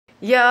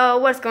Yo,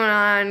 what's going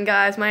on,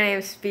 guys? My name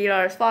is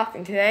Fox,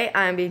 and today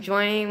I'm be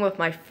joining with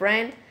my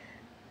friend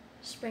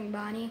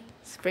Springbonnie.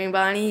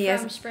 Springbonnie.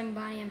 From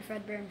Springbonnie and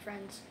Fredbear and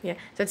Friends. Yeah.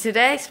 So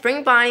today,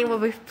 Springbonnie will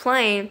be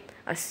playing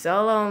a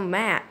solo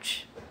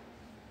match.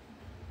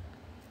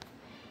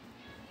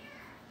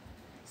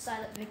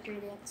 Silent victory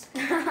dance.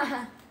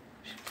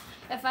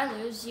 If I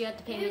lose, you have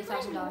to pay me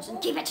 $1,000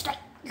 and keep it straight.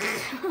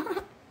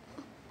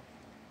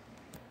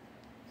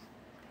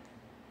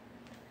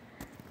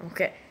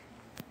 Okay.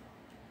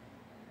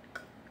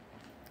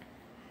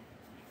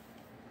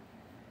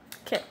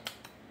 Okay.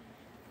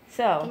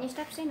 So. Can you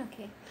stop saying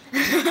okay?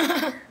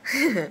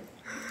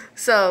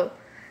 So,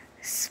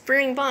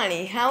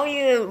 Springbonnie, how will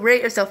you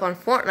rate yourself on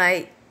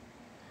Fortnite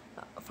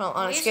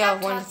on a scale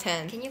of 1 to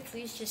 10? Can you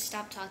please just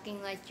stop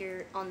talking like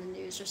you're on the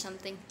news or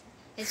something?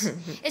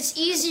 It's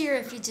easier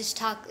if you just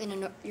talk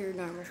in your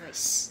normal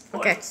voice.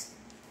 Okay.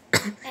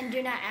 And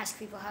do not ask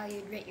people how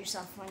you'd rate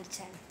yourself 1 to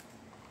 10.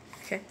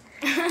 Okay.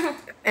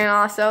 And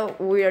also,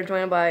 we are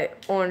joined by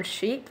Orange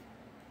Sheep.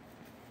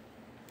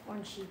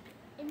 Orange Sheep.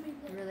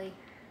 Really?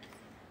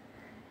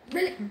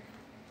 Really?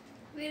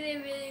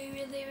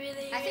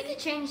 Really? I think he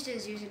changed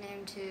his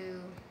username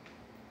to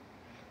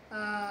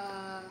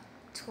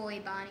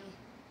Toy Bonnie.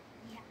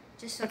 Yeah.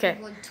 Just so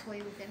people would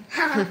toy with him.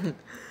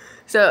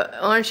 So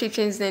Orange Sheep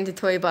changed his name to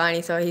Toy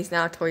Bonnie, so he's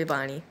now Toy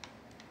Bonnie.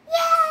 Yay!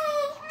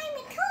 I'm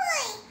a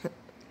toy.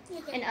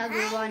 An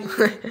ugly one.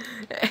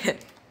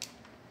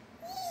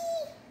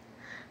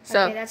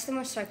 So, okay, that's the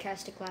most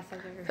sarcastic laugh I've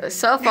ever heard.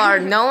 So far,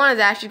 no one has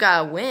actually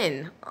got a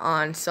win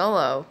on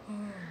solo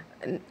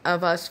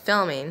of us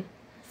filming.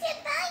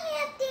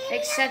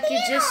 Except you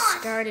just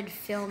started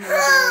filming, dude.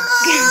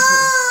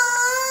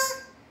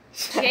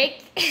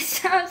 Jake, it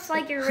sounds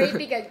like you're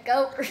raping a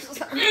goat or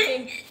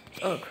something.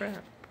 Oh,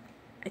 crap.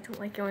 I don't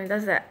like it when it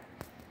does that.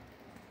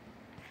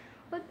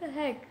 What the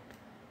heck?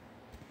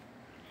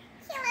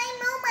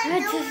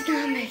 That does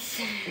not make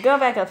sense. Go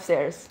back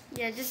upstairs.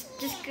 Yeah, just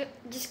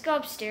go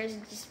upstairs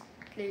and just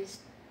please,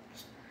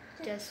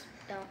 just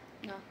no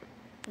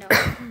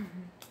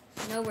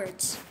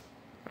words.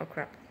 Oh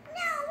crap.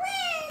 No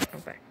words.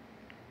 Okay.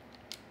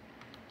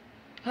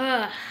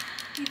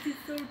 This is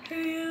so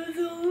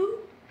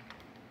casual.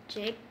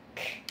 Jake.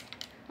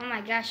 Oh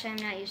my gosh, I'm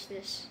not used to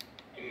this.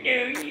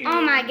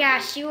 Oh my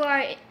gosh, you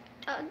are.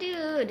 Oh,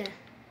 dude.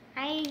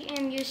 I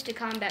am used to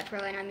Combat Pro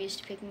and I'm used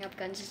to picking up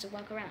guns as I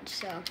walk around,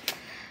 so.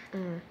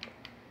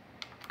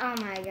 Oh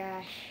my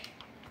gosh.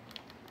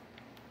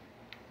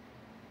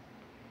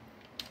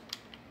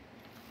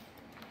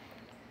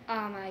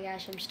 Oh my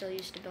gosh, I'm still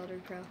used to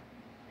Builder Pro.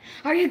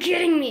 Are you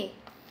kidding me?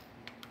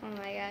 Oh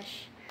my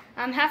gosh.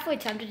 I'm halfway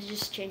tempted to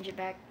just change it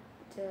back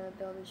to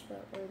Builder's Pro,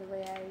 or the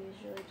way I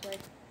usually play.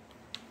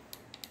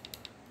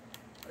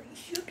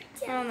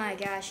 Oh my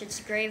gosh, it's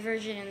the gray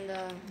version and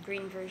the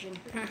green version.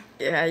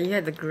 Yeah, you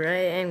had the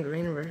gray and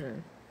green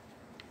version.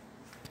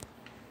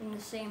 In the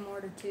same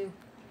order, too.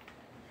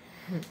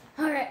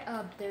 Alright,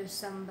 there's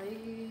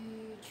somebody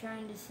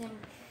trying to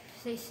think.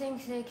 They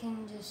think they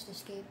can just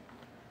escape.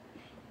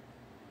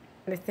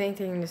 They think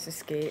they can just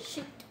escape.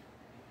 Shit.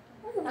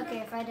 Okay,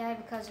 if I die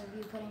because of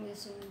you putting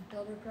this in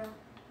Builder Pro.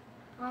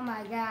 Oh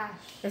my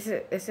gosh.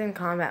 It's in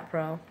Combat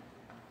Pro.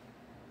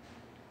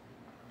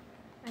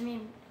 I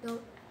mean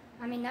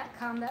not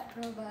Combat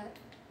Pro, but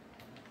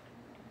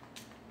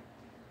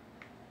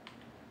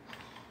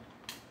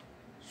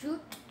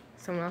shoot.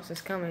 Someone else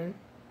is coming.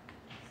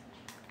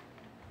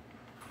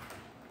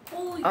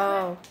 Holy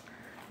crap.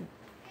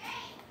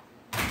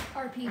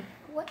 RP.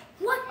 What?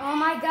 Oh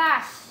my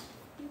gosh.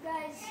 You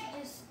guys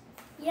just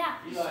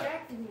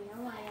distracted me.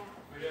 Oh my god.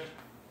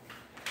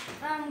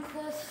 I'm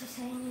close to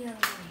saying the other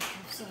way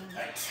of saying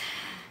it.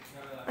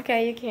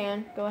 Okay, you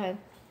can. Go ahead.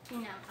 No,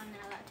 I'm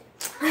not allowed to.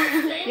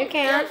 You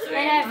can. And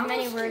I have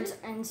many words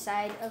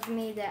inside of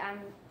me that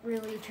I'm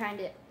really trying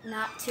to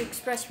not to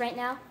express right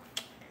now.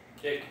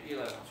 Jake,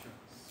 Eli,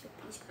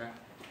 okay.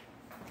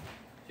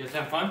 You guys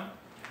have fun?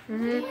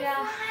 Mm-hmm.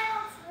 Yeah.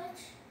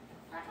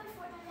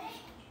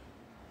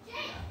 You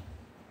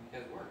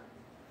guys work.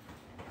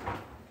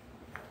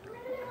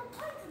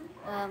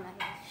 Oh my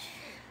gosh.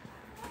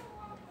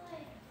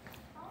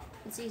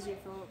 It's easier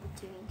for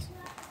with 2 hands.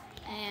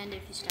 And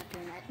if you stop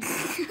doing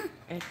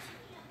that.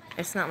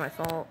 It's not my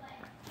fault.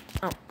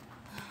 Oh.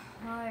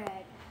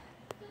 Alright.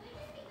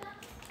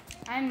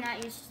 I'm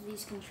not used to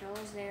these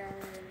controls. They're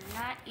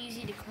not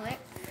easy to click.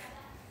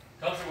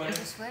 There's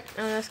a switch.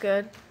 Oh, that's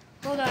good.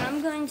 Hold on,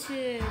 I'm going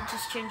to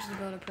just change the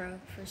Builder Pro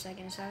for a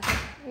second. Is that okay?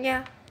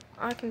 Yeah,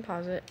 I can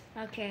pause it.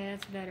 Okay,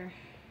 that's better.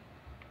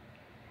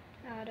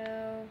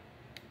 Auto.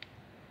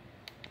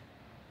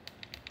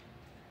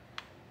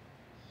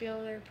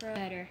 Builder Pro.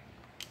 Better.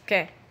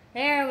 Okay.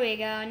 There we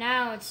go.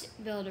 Now it's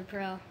Builder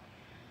Pro.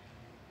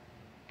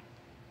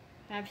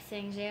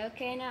 Everything's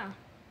okay now.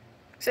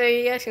 So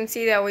you guys can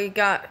see that we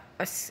got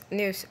a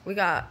new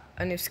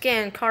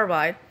skin,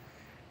 Carbide,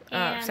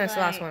 since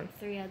the last one.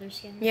 3 other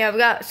skins. Yeah, we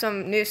got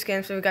some new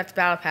skins. So we got the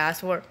Battle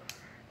Pass. We're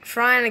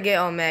trying to get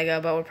Omega,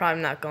 but we're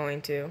probably not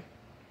going to.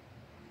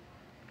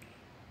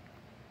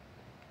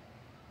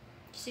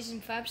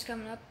 Season 5's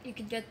coming up. You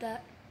could get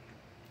that.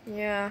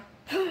 Yeah.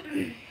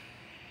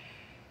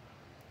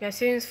 Yeah,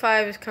 Season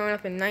 5 is coming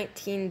up in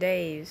 19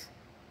 days.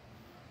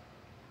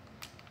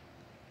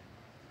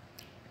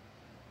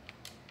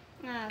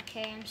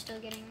 Okay, I'm still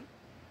getting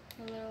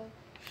a little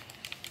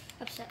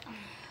upset.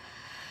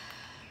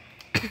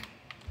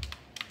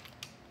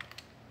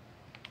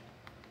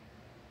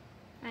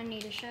 I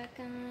need a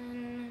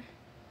shotgun.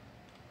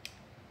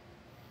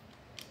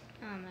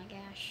 Oh my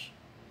gosh.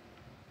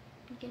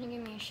 You gonna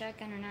give me a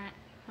shotgun or not?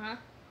 Huh?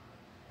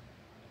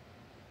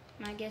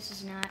 My guess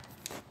is not.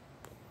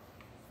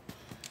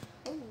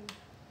 Oh,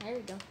 there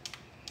we go.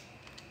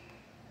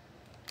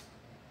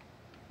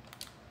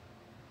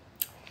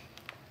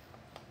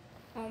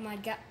 Oh my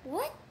god.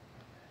 What?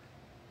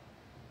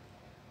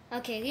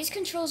 Okay, these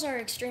controls are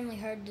extremely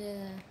hard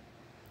to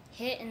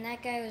hit, and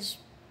that guy was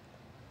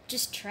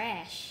just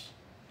trash.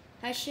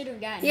 I should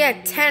have gotten him. He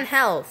had 10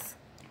 health.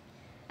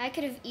 I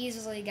could have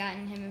easily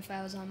gotten him if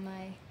I was on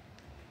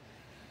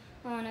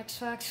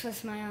Xbox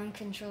with my own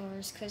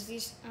controllers, because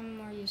these, I'm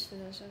more used to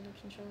those other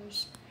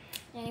controllers.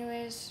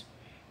 Anyways.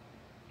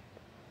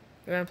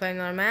 You want to play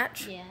another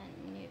match? Yeah,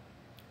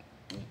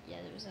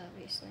 there was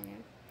obviously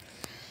new.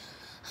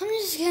 I'm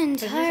just getting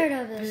tired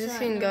of this. This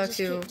can go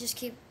to... Just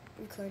keep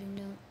recording,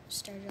 don't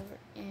start it over,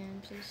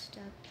 and please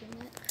stop doing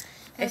that.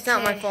 It's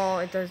not my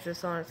fault, it does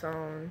this on its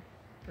own.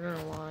 I don't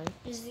know why.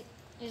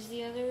 Is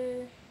the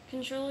other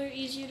controller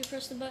easier to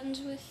press the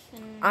buttons with?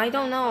 I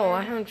don't know,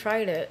 I haven't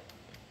tried it.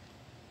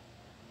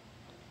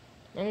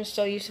 I'm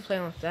still used to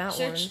playing with that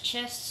one. Search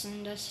chests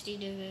and Dusty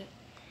Divot.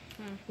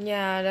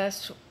 Yeah,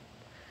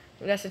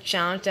 that's a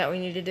challenge that we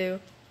need to do.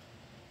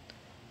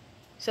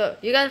 So,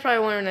 you guys are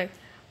probably wondering, like,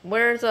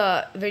 where's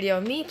a video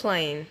of me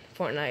playing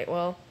Fortnite?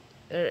 Well,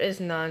 there is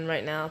none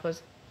right now,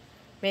 but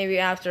maybe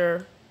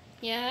after...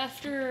 Yeah,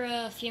 after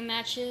a few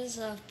matches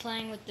of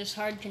playing with this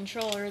hard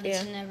controller,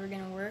 that's never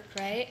gonna work,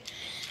 right?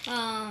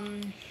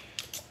 I'm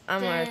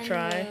gonna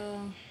try.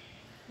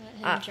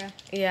 Let him try.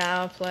 Yeah,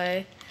 I'll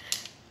play.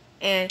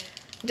 And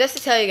just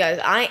to tell you guys,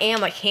 I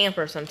am a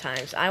camper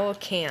sometimes. I will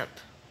camp.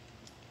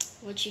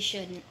 Which you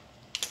shouldn't.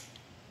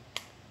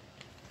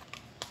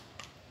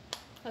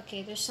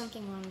 Okay, there's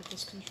something wrong with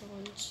this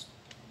controller.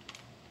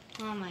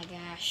 Oh my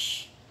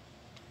gosh.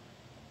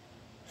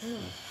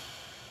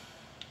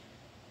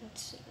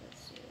 Let's see.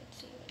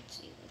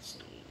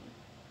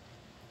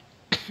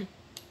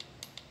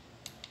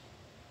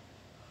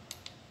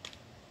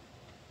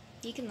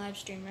 You can live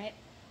stream, right?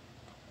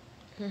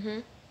 Mm-hmm.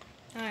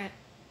 Alright.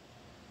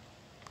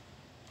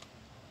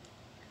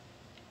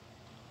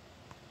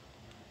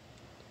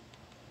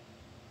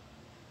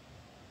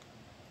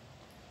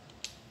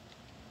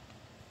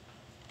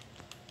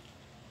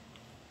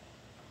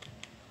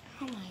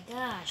 Oh my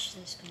gosh,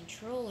 this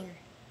controller.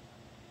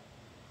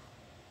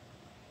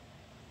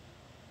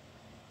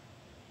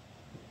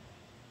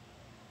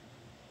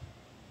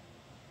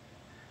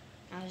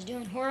 I was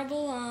doing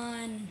horrible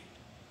on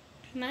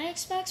my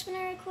Xbox when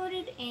I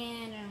recorded,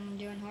 and I'm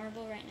doing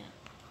horrible right now.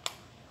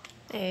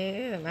 Hey,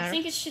 it doesn't matter. I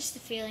think it's just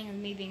the feeling of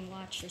me being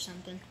watched or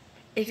something.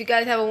 If you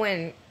guys have a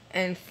win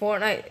in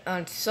Fortnite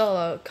on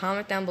solo,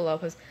 comment down below,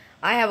 because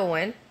I have a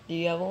win. Do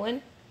you have a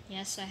win?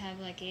 Yes, I have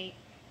like 8.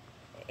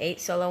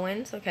 8 solo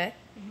wins? Okay.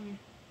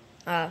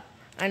 Mm-hmm.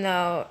 I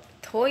know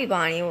Toy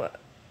Bonnie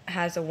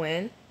has a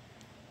win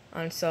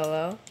on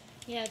solo.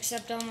 Yeah,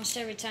 except almost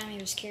every time he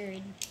was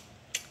carried.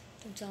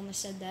 Don't tell him I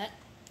said that.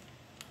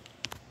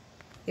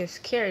 He was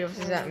carried? What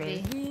does that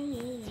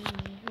mean?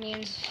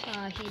 Means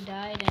he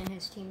died and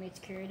his teammates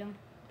carried him.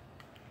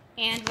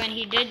 And when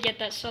he did get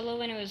that solo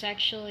win, it was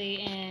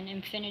actually an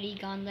Infinity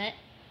Gauntlet.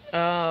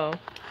 Oh.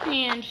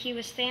 And he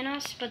was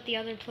Thanos, but the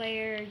other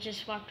player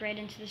just walked right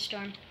into the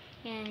storm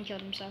and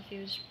killed himself. He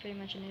was pretty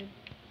much a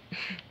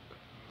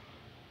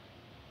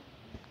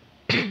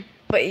noob.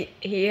 But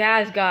he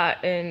has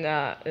gotten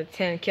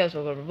 10 kills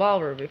with a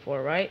revolver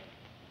before, right?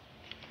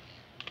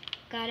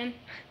 Got him.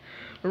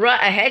 Right,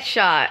 a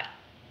headshot.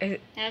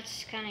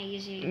 That's kind of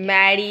easy.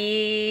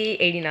 Maddie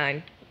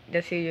 89.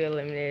 That's who you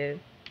eliminated.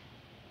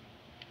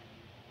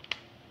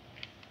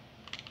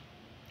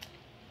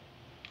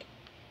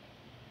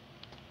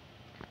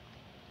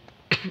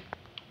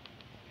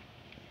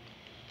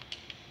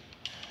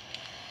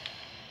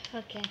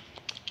 Okay.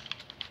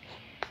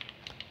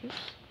 Oops.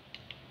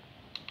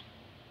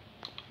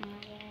 Oh my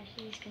gosh,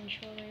 these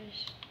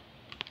controllers,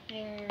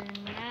 they're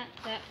not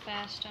that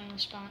fast on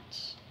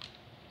response.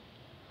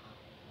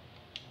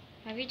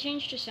 Have you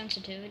changed your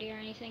sensitivity or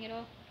anything at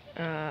all?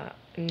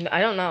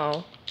 I don't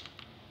know.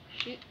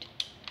 Shoot.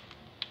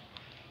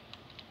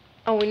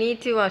 Oh, we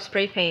need to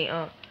spray paint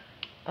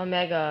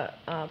Omega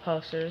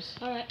posters.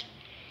 Alright.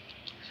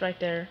 It's right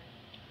there.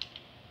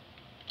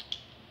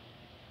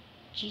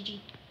 GG.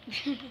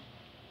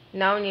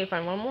 Now we need to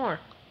find one more.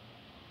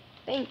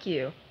 Thank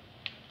you.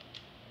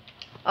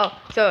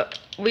 Oh, so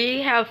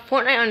we have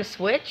Fortnite on the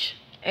Switch.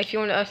 If you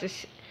want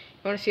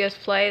to see us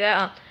play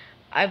that,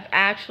 I've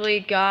actually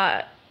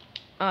got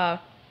I've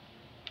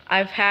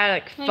had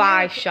like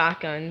 5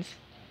 shotguns.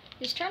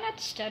 Just try not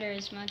to stutter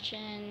as much,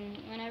 and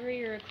whenever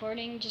you're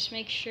recording, just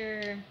make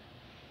sure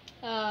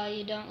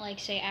you don't like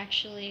say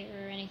actually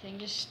or anything.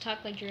 Just talk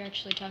like you're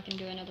actually talking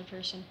to another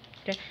person.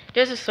 Okay.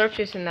 There's a slurp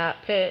juice in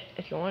that pit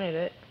if you wanted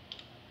it.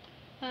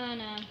 Oh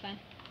no, I'm fine.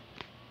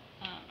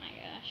 Oh my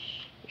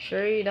gosh.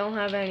 Sure you don't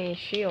have any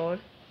shield?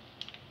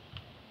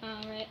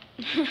 Oh right.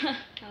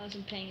 I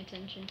wasn't paying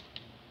attention.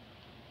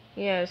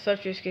 Yeah,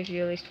 slurp juice gives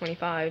you at least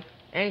 25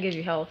 and gives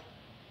you health.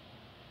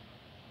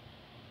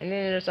 And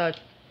then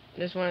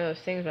there's one of those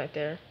things right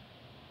there.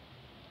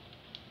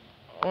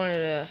 One of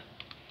the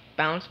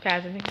bounce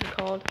pads, I think they're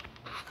called.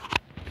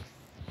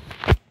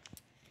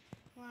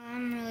 Well,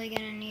 I'm really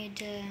gonna need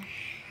to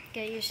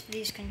get used to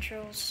these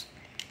controls.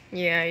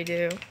 Yeah, you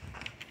do.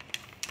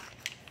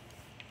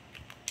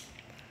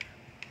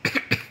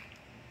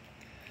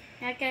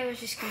 That guy was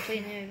just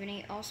completely noob, and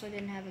he also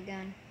didn't have a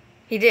gun.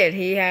 He did.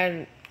 He had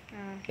a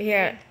And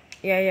then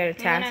I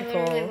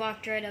tactical. literally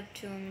walked right up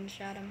to him and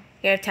shot him.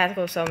 He had a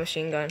tactical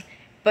submachine gun,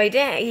 but he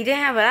didn't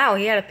have it out.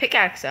 He had a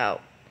pickaxe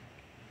out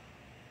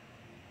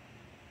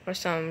for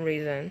some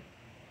reason.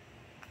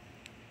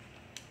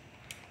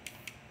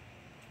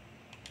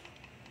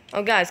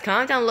 Oh, guys,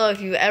 comment down below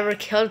if you ever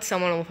killed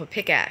someone with a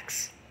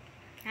pickaxe.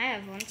 I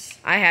have once.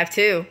 I have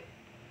too.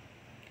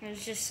 It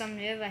was just some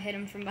noob. I hit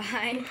him from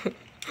behind,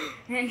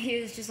 and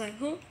he was just like,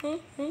 huh, huh,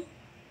 huh.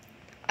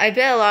 I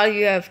bet a lot of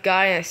you have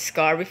gotten a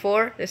scar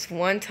before. This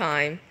one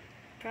time.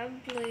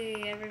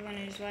 Probably everyone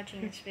who's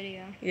watching this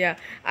video. Yeah,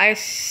 I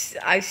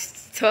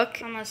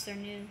took. Unless they're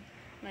new,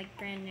 like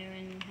brand new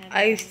and have.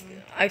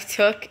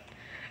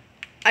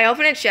 I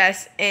opened a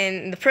chest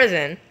in the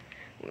prison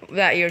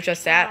that you're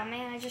just at. Oh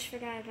man, I just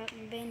forgot about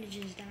the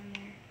bandages down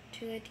there.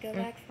 Too late to go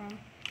back from.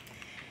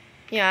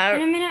 Yeah.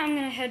 In a minute, I'm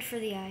gonna head for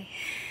the eye.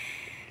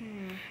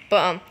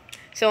 But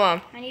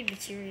I need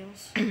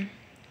materials.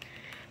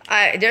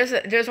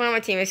 There's one of my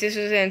teammates. This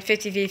was in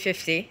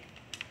 50v50.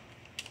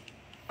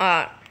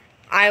 I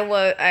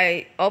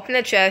opened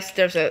the chest.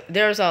 There's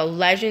a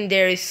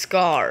legendary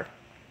scar.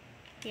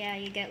 Yeah,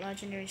 you get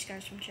legendary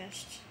scars from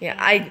chests.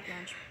 Yeah,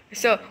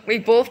 so we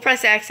both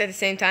pressed X at the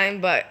same time,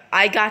 but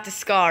I got the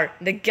scar.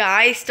 The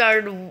guy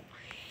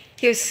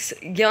he was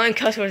yelling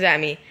cuss words at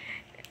me.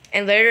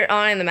 And later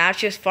on in the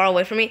match, he was far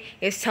away from me.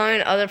 He was telling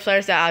other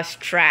players that I was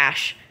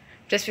trash.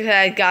 Just because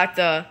I got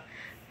the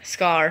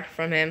scar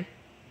from him.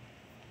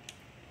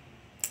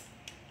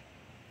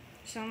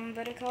 Someone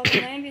better call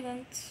the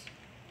ambulance.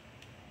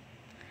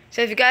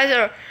 So if you guys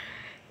are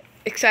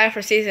excited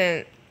for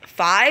season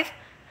 5,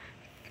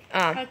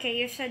 okay,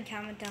 you've said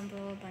comment down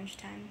below a bunch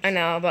of times. I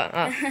know, but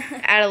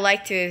add a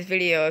like to this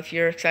video if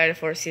you're excited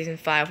for season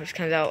 5, which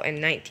comes out in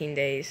 19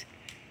 days.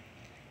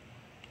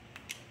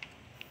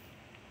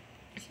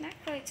 It's not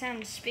quite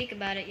time to speak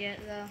about it yet,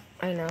 though.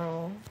 I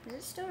know. Is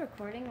it still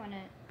recording when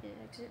it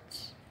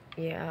exits?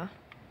 Yeah.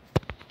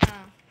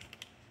 Oh.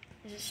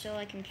 Is it still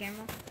like in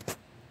camera?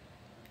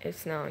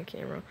 It's not on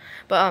camera.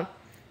 But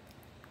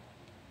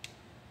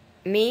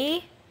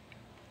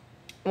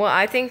what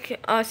I think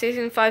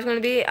season 5 is going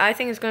to be, I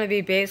think it's going to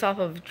be based off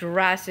of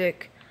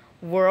Jurassic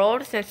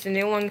World, since the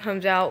new one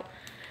comes out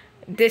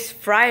this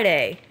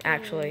Friday,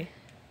 actually.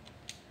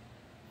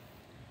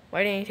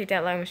 Why didn't you take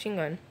that light machine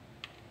gun?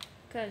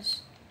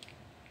 Because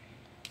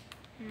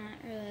I'm not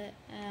really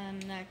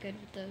that good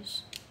with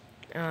those.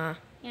 And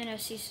I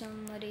see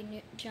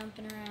somebody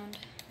jumping around.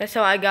 That's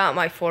how I got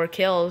my 4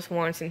 kills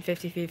once in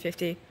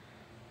 50v50.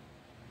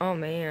 Oh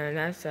man,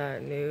 that's a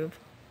noob.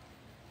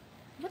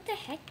 What the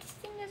heck? This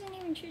thing doesn't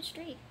even shoot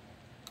straight.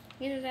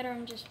 Either that or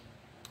I'm just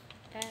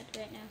bad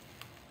right now.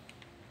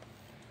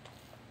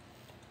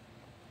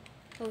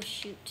 Oh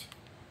shoot.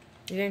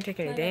 You didn't take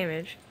any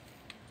damage.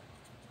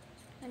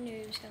 I knew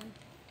he was coming.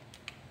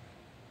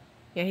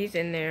 Yeah, he's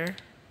in there,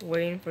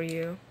 waiting for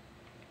you.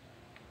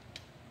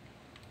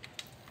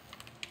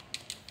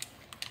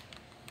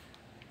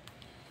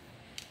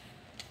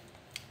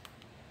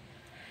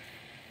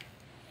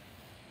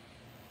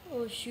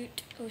 Oh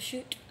shoot, oh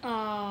shoot.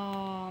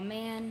 Oh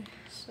man,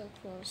 so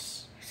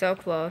close. So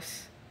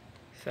close.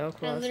 So I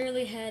close.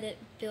 literally had it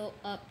built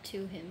up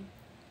to him.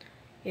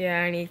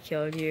 Yeah, and he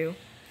killed you.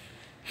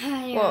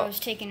 I knew I was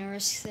taking a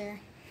risk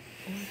there.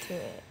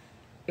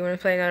 You want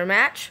to play another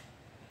match?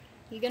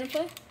 You gonna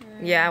play?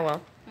 Yeah, I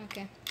will.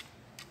 Okay.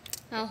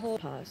 I'll hold.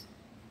 Pause.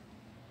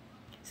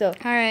 So,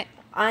 Alright.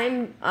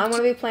 I'm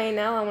gonna be playing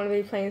now. I'm gonna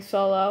be playing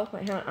solo.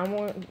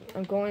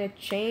 I'm going to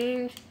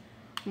change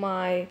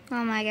my.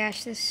 Oh my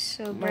gosh, this is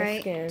so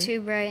bright. Skin.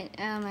 Too bright.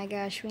 Oh my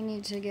gosh, we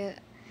need to get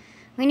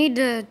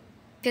the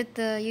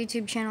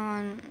YouTube channel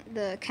on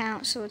the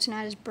account so it's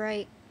not as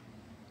bright.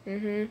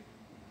 Mhm.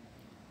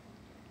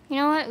 You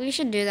know what? We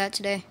should do that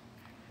today.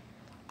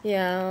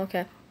 Yeah.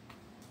 Okay.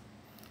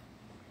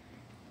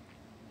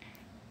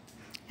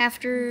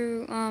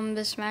 After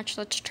this match,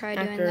 let's try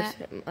doing that.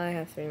 I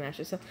have 3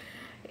 matches. So,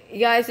 you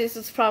guys, this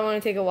is probably going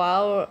to take a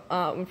while.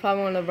 We're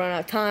probably going to run out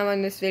of time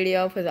on this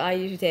video because I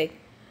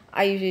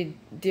usually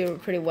do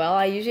pretty well.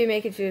 I usually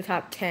make it to the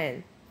top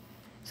 10.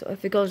 So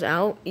if it goes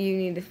out, you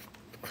need to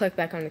click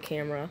back on the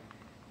camera.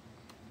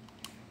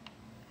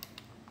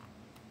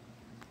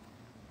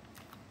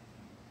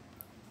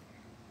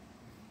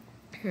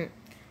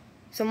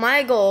 So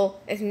my goal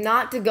is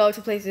not to go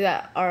to places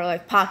that are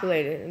like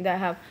populated and that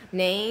have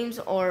names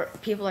or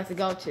people like to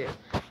go to.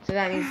 So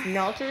that means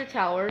no to the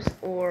towers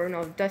or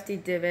no Dusty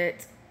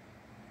Divot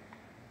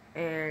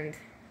and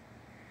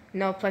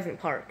no Pleasant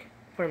Park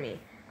for me.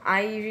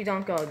 I usually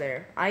don't go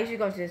there. I usually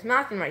go to this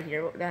mountain right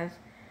here that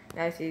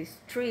has these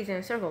trees in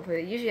a circle, but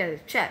it usually has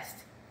a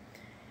chest.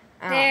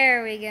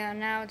 There we go.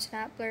 Now it's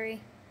not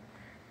blurry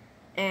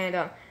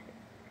And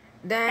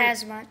then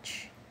as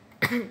much.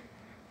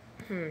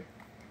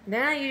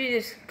 Then I usually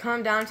just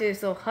come down to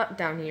this little hut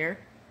down here,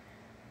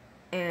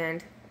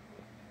 and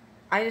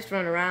I just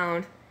run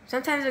around.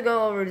 Sometimes I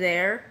go over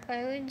there.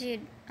 Why would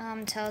you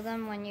tell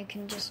them when you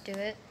can just do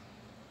it?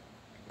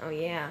 Oh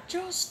yeah.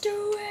 Just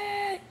do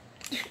it!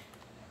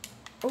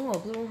 Oh, a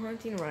blue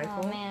hunting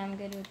rifle. Oh man, I'm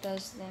good with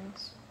those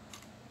things.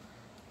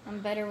 I'm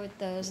better with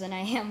those than I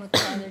am with the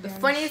other guns. The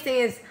funniest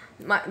thing is,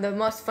 the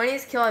most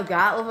funniest kill I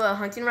got with a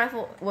hunting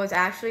rifle was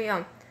actually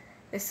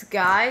this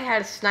guy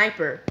had a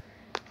sniper,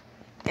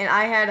 and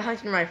I had a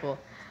hunting rifle.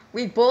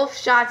 We both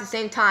shot at the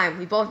same time.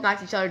 We both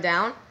knocked each other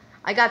down.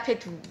 I got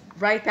picked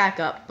right back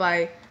up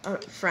by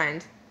a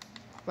friend,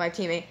 by a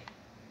teammate,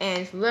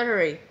 and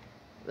literally,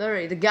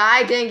 the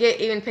guy didn't get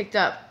even picked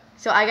up.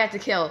 So I got the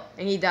kill,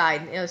 and he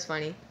died. It was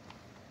funny.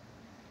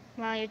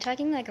 Wow, you're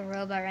talking like a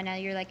robot right now.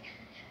 You're like,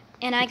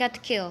 and I got the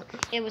kill.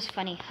 It was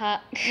funny, huh?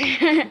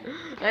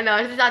 I know,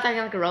 I'm just not talking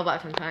like a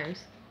robot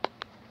sometimes.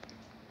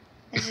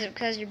 Is it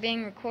because you're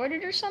being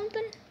recorded or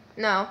something?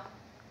 No.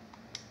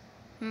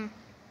 Hmm.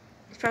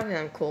 It's probably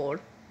I'm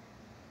cold.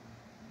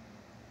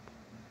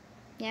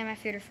 Yeah, my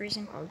feet are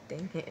freezing. Oh,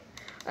 dang it.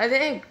 I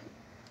think...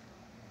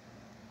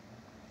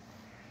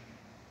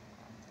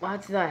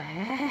 What the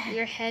heck?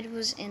 Your head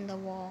was in the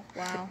wall.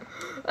 Wow.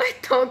 I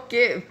don't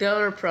get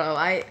Builder Pro.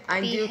 I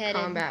do Beheaded.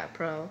 Combat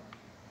Pro.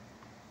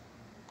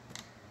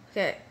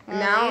 Okay, Well,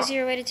 now... the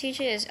easier way to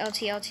teach it is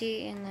LT,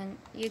 and then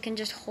you can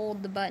just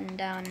hold the button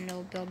down and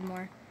it'll build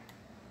more.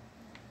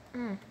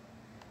 So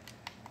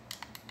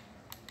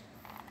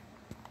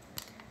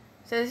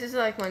this is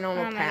like my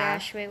normal Oh my path.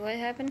 gosh, wait, what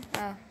happened?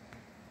 Oh.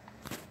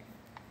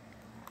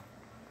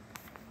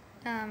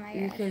 Oh my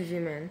You gosh. can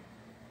zoom in.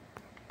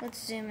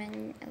 Let's zoom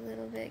in a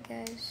little bit,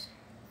 guys.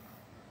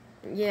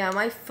 Yeah,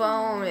 my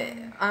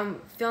phone,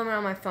 I'm filming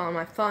on my phone.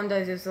 My phone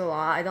does this a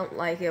lot. I don't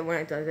like it when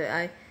it does it.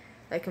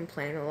 I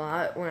complain a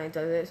lot when it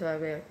does it, so I'll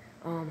be like,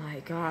 oh my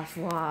gosh,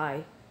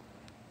 why?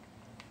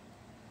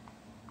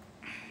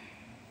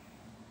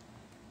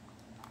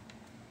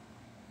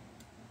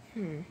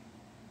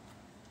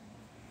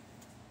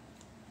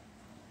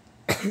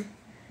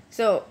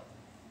 So,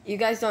 you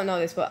guys don't know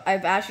this, but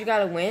I've actually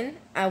got a win.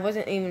 I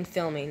wasn't even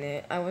filming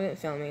it. I wasn't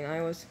filming.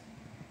 I was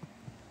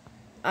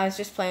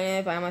just playing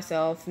it by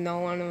myself. No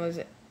one was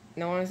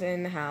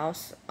in the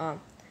house.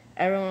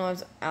 Everyone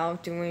was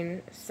out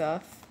doing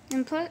stuff.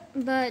 And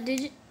but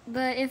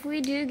if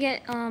we do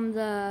get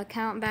the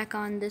account back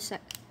on this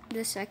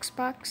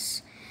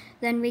Xbox,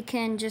 then we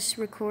can just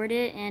record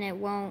it and it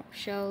won't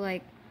show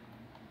like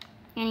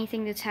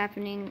anything that's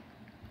happening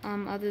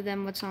other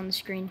than what's on the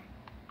screen.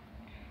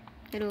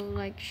 It'll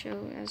like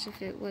show as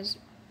if it was,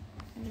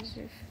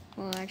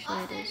 well,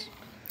 actually it is.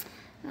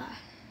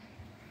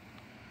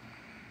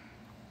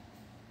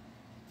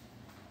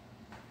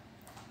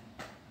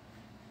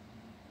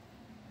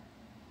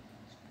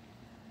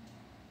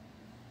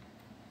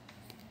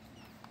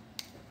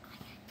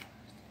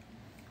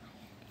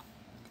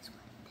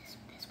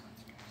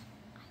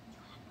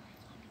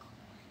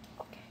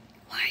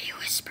 Why are you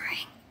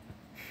whispering?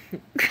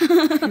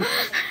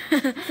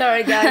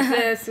 Sorry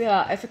guys,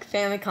 it's a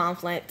family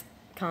conflict.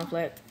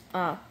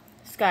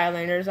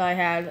 Skylanders. I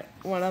had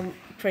one of them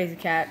crazy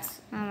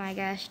cats. Oh my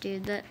gosh,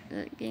 dude, that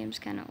game's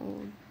kind of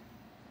old.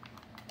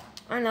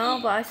 I know,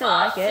 but I still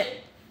like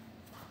it.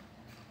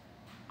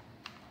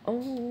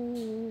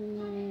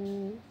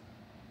 Oh.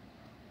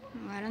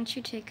 Why don't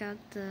you take out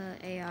the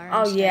AR?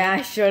 Oh instead? yeah,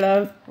 I should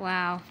have.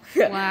 Wow.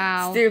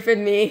 Wow. Stupid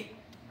me.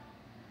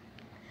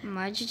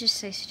 Why'd you just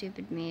say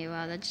stupid me?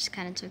 Wow, that just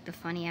kind of took the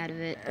funny out of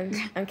it.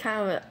 I'm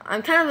kind of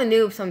a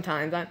noob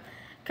sometimes. I'm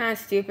kind of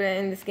stupid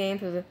in this game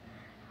because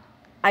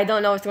I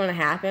don't know what's going to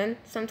happen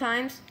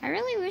sometimes. I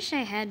really wish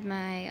I had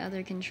my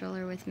other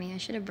controller with me. I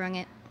should have brung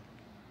it.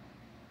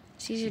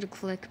 It's easier to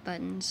click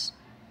buttons.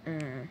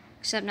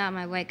 Except not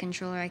my white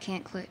controller. I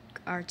can't click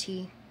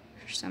RT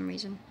for some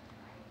reason.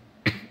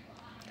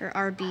 Or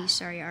RB,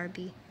 sorry,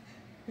 RB.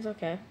 It's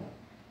okay.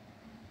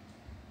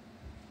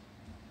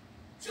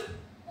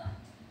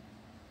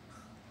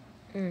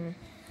 The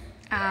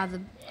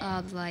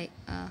light.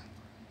 Is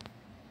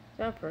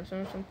that a person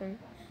or something?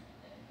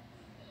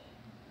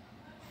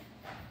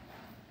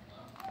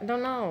 I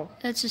don't know.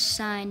 That's a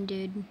sign,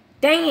 dude.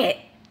 Dang it!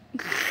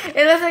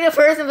 It looks like a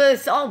person, but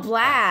it's all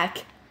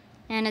black.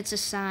 And it's a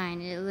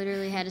sign. It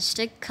literally had a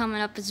stick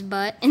coming up its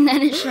butt, and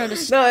then it showed a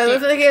stick. No, it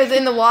looks like it was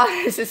in the water.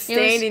 It's just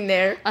standing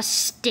there. A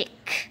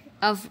stick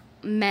of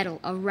metal,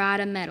 a rod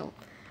of metal,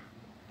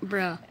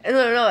 bruh.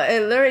 No,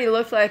 it literally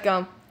looks like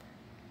to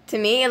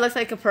me it looks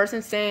like a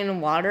person standing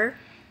in water.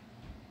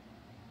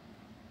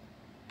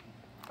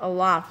 a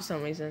lot for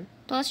some reason.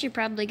 Plus, you're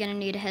probably gonna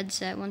need a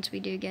headset once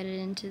we do get it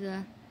into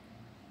the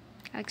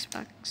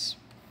Xbox.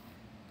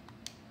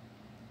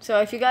 So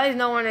if you guys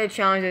know one of the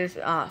challenges,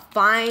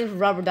 find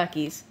rubber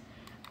duckies.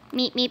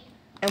 Meep meep.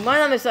 And one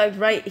of them is like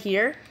right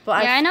here.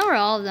 But Yeah, I know where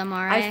all of them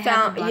are. I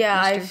found,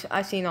 yeah,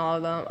 I've seen all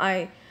of them.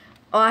 I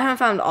haven't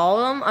found all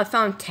of them. I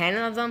found 10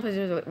 of them because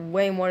there's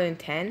way more than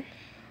 10.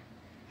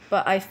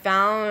 But I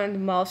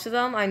found most of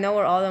them. I know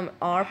where all of them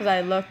are because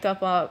I looked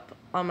up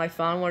on my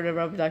phone where the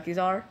rubber duckies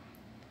are.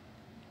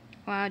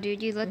 Wow,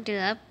 dude, you looked it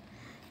up?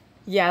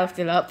 Yeah, I looked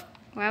it up.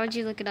 Why would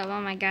you look it up?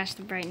 Oh my gosh,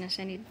 the brightness.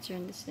 I need to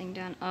turn this thing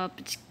down. Oh,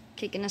 it's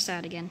kicking us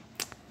out again.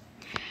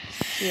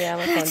 Yeah,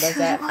 my phone does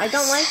that. I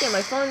don't like it.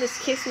 My phone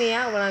just kicks me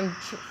out when I'm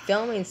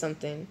filming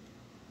something.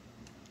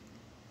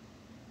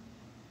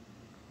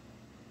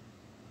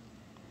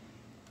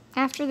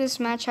 After this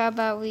match, how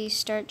about we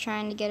start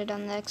trying to get it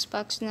on the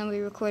Xbox and then we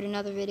record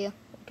another video?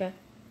 Okay.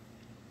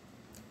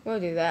 We'll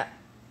do that.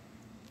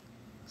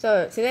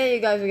 So, today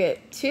you guys will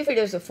get 2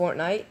 videos of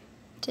Fortnite.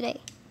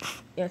 Today.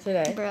 Yeah,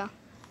 today. Bro.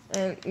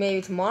 And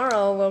maybe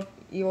tomorrow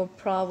you will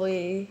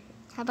probably...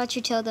 How about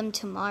you tell them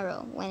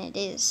tomorrow when it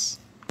is?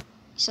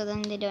 So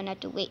then they don't have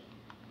to wait.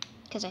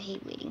 Because I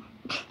hate waiting.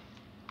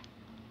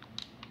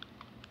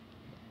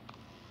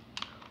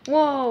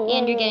 Whoa,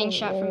 And you're getting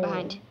shot from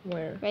behind.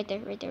 Where? Right there,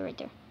 right there, right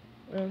there.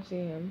 I don't see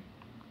him.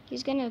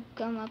 He's gonna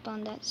come up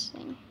on that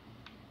thing.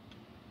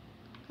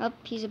 Up,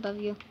 he's above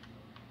you.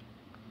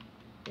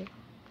 Yeah.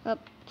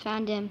 Up,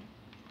 found him.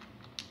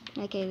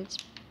 Okay, let's...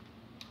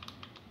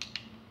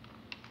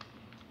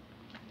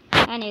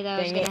 I knew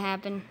that was gonna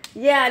happen.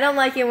 Yeah, I don't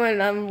like it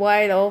when I'm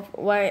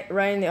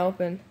right in the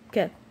open.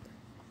 Okay.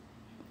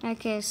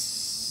 Okay,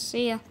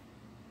 see ya.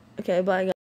 Okay, bye guys.